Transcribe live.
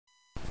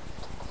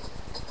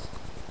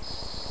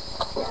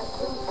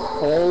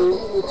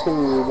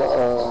YouTube.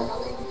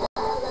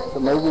 The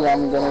movie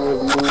I'm going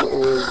to review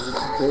is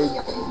Big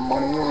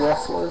Money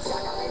Rustlas.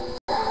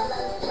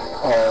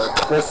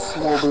 This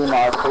will be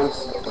my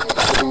first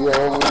video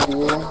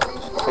review,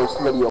 first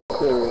video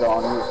period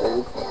on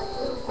YouTube.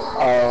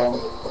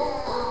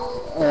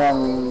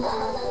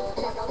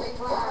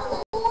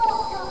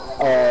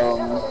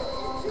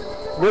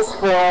 This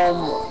film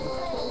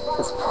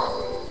is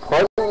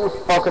pretty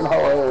fucking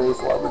hilarious,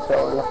 let me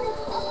tell you.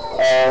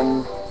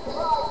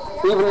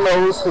 Even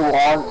those who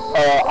aren't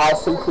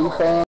ICP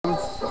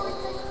fans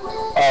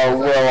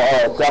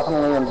will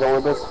definitely enjoy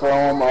this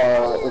film.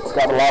 It's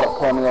got a lot of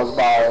cameos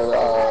by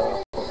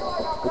the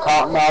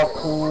Cottonmouth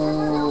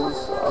Kings,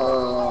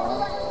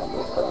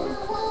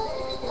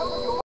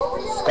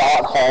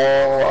 Scott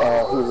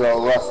Hall, who's a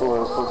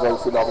wrestler for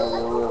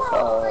JCW,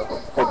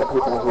 for the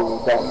people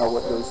who don't know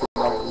what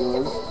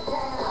JCW is.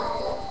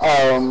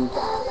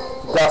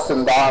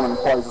 Dustin Diamond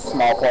plays a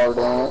small part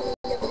in it.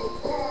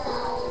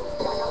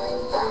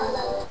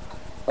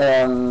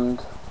 And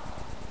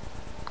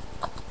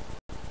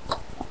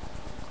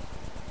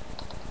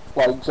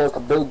like just a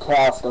big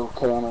cast of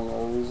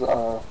cameos.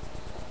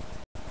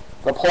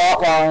 The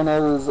plot line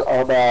is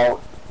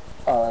about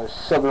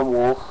Sugar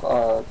Wolf,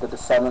 the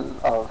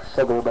descendant of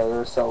Sugar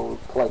Bear, so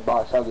played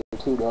by Shaggy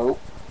 2 Dope.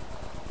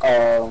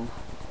 And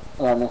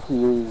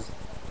he's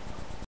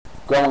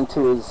going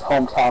to his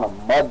hometown of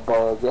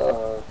Mudbug.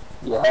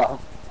 Yeah,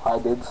 I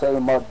did say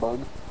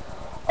Mudbug.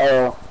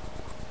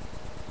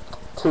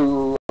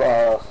 To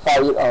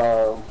fight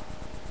a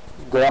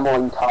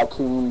gambling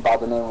tycoon by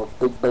the name of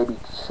Big Baby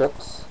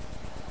Chips.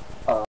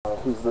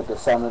 He's the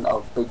descendant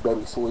of Big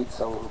Baby Sweet,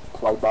 so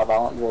played by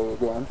Violent J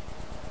again.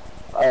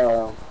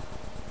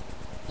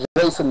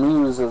 Jason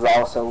Mewes is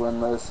also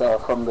in this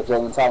from the Jay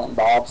and Silent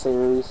Bob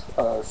series,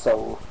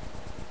 so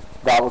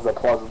that was a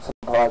pleasant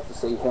surprise to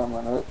see him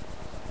in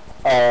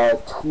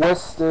it.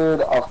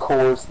 Twisted, of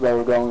course,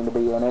 they're going to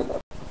be in it,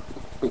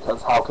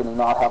 because how can you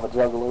not have a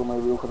Juggalo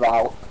movie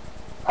without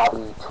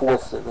having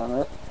Twisted in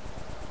it?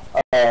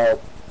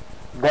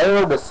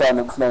 Their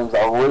descendants' names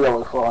are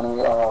really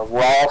funny.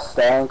 Raw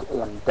Stank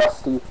and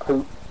Dusty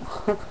Poop.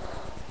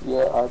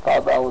 Yeah, I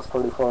thought that was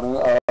pretty funny.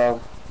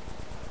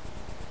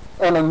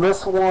 And in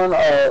this one,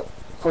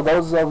 for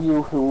those of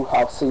you who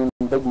have seen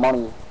Big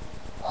Money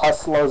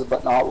Hustlers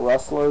but not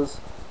Wrestlers,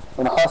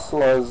 in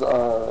Hustlers,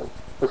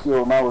 if you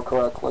remember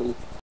correctly,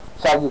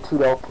 Shaggy 2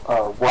 Dope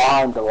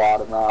rhymed a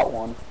lot in that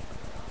one.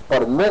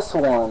 But in this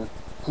one,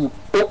 he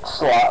bitch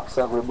slaps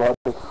everybody.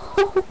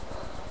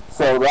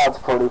 So that's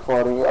pretty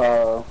funny.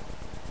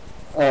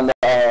 And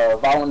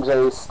Violent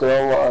J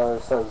still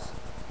says,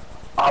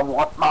 "I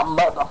want my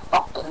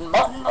motherfucking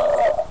money."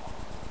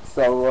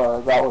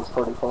 So that was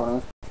pretty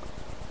funny.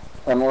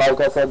 And like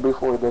I said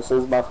before, this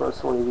is my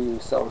first review,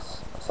 so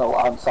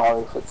I'm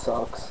sorry if it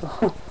sucks.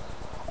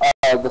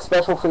 The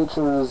special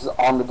features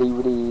on the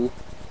DVD,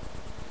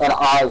 and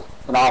I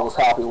was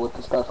happy with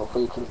the special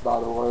features, by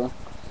the way.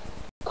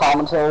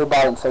 Commentary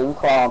by Insane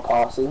Clown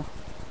Posse.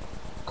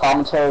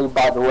 Commentary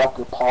by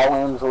director Paul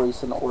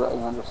Andreessen or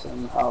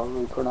Anderson, however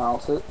you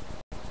pronounce it.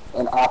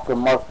 And actor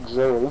Mark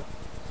Jerry,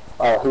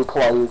 who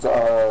plays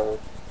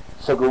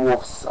Sugar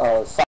Wolf's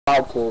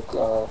sidekick.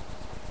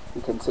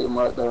 You can see him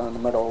right there in the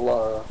middle.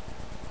 Let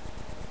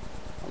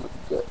me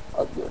get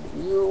a good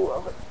view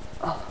of it.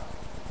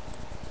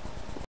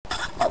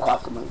 I'd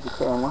have to move the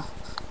camera.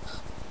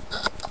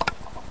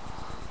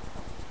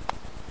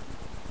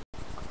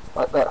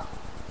 Right there.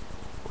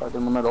 Right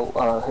in the middle.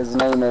 His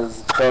name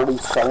is Dirty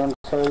Sanchez.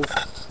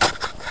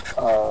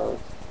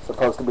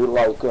 Supposed to be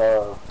like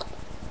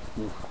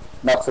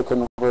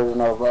Mexican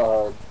version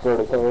of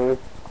Dirty Harry.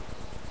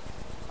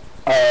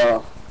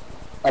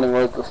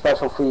 Anyway, the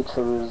special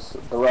features,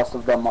 the rest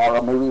of them are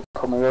a movie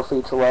premiere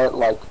featurette,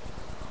 like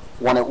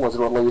when it was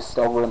released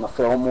over in the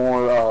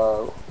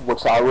Fillmore,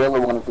 which I really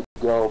wanted to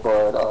go,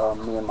 but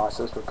me and my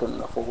sister couldn't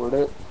afford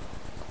it.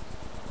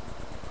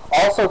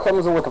 Also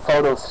comes with a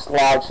photo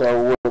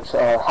slideshow, which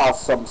has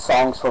some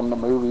songs from the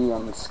movie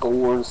and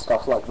scores,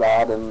 stuff like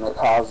that, and it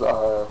has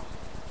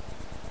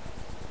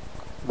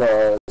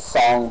the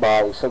song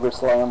by Sugar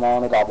Slam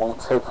on it. I won't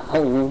say the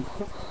name.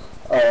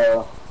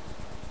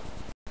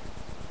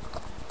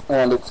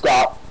 And it's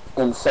got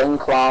Insane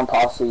Clown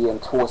Posse and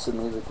Twisted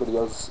music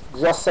videos.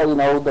 Just so you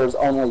know, there's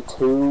only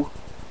 2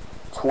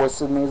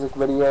 Twisted music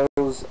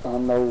videos,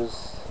 and I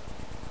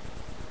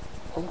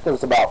think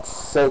there's about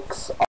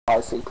 6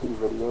 ICP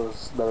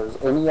videos. There's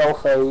In Your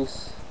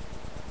Face,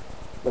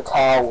 The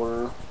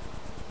Tower,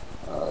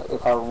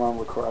 if I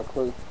remember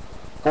correctly,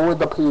 For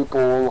the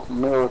People,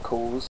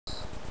 Miracles,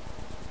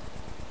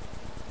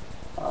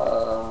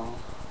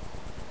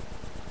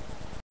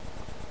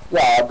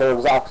 yeah,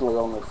 there's actually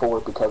only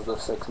 4 because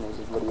there's 6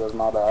 music videos,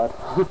 my bad.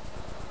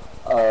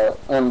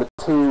 And the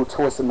 2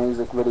 Twisted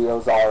music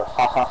videos are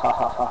Ha Ha Ha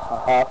Ha Ha Ha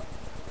Ha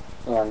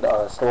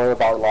and Story of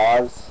Our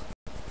Lives.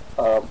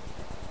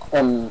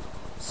 And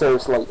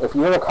seriously, if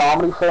you're a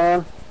comedy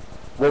fan,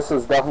 this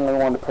is definitely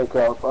one to pick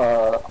up.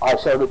 I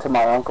showed it to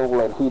my uncle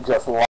and he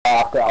just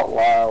laughed out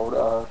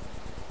loud.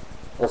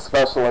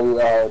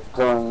 especially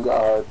during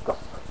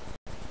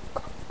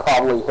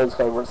probably his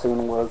favorite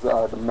scene was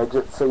the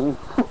midget scene.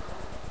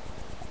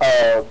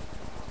 uh,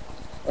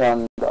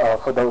 and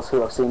for those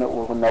who have seen it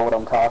will know what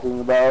I'm talking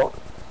about.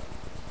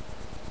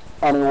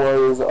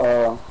 Anyways,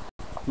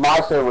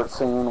 my favorite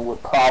scene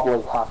would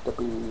probably have to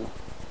be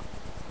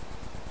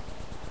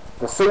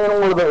the scene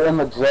where they're in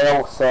the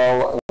jail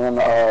cell and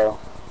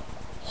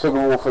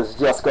Sugar Wolf is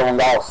just going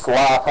all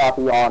slap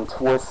happy on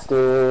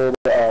Twisted,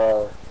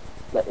 the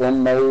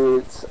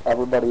inmates,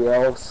 everybody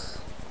else.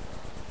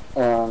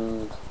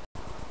 And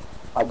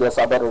I guess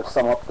I better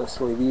sum up this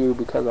review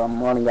because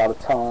I'm running out of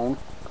time.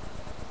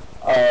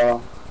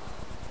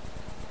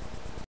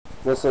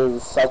 This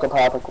is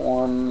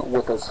Psychopath1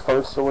 with his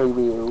first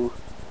review,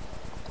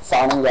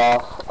 signing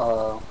off.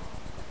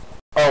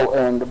 Oh,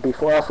 and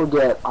before I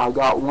forget, I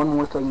got one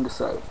more thing to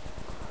say.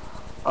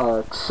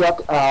 Check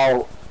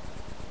out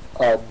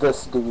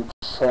this dude's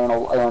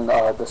channel and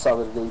this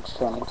other dude's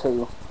channel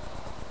too.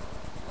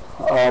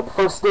 The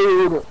first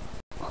dude,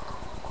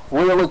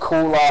 really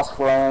cool ass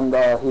friend.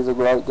 He's a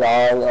great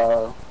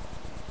guy.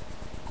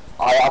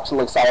 I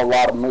actually saw a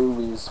lot of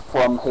movies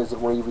from his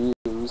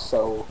reviews,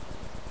 so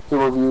he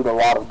reviewed a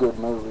lot of good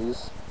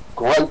movies.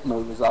 Great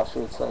movies, I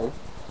should say.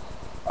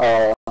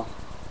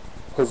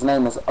 His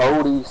name is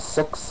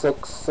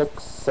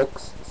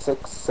Odie666666.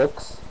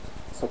 6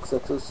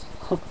 6s.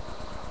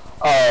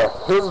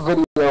 His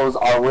videos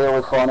are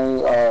really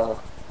funny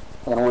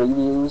and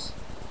reviews.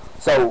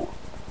 So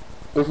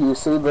if you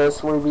see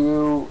this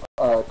review,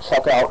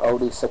 check out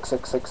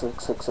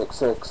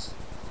Odie666666.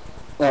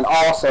 And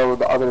also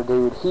the other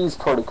dude, he's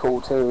pretty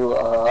cool too.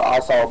 I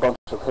saw a bunch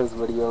of his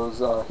videos.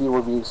 He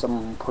reviews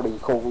some pretty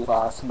cool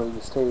ass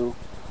movies too.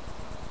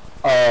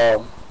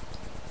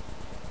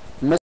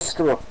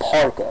 Mr.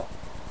 Parker.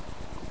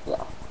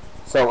 Yeah.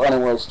 So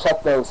anyways,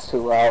 check those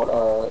two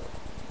out.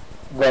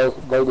 They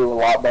do a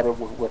lot better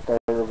with their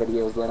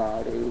videos than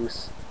I do.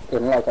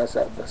 And like I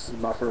said, this is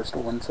my first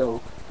one.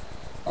 So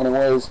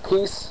anyways,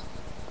 peace.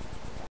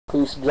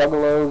 Peace,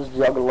 juggalos,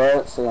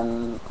 juggalettes,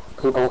 and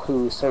people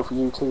who surf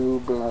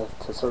YouTube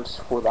to search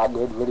for that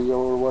good video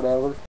or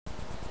whatever.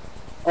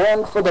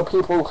 And for the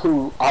people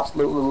who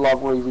absolutely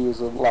love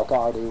reviews like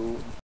I do,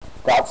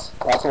 that's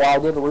why I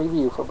did a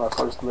review for my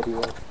first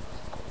video.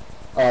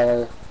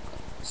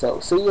 So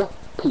see ya,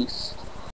 peace.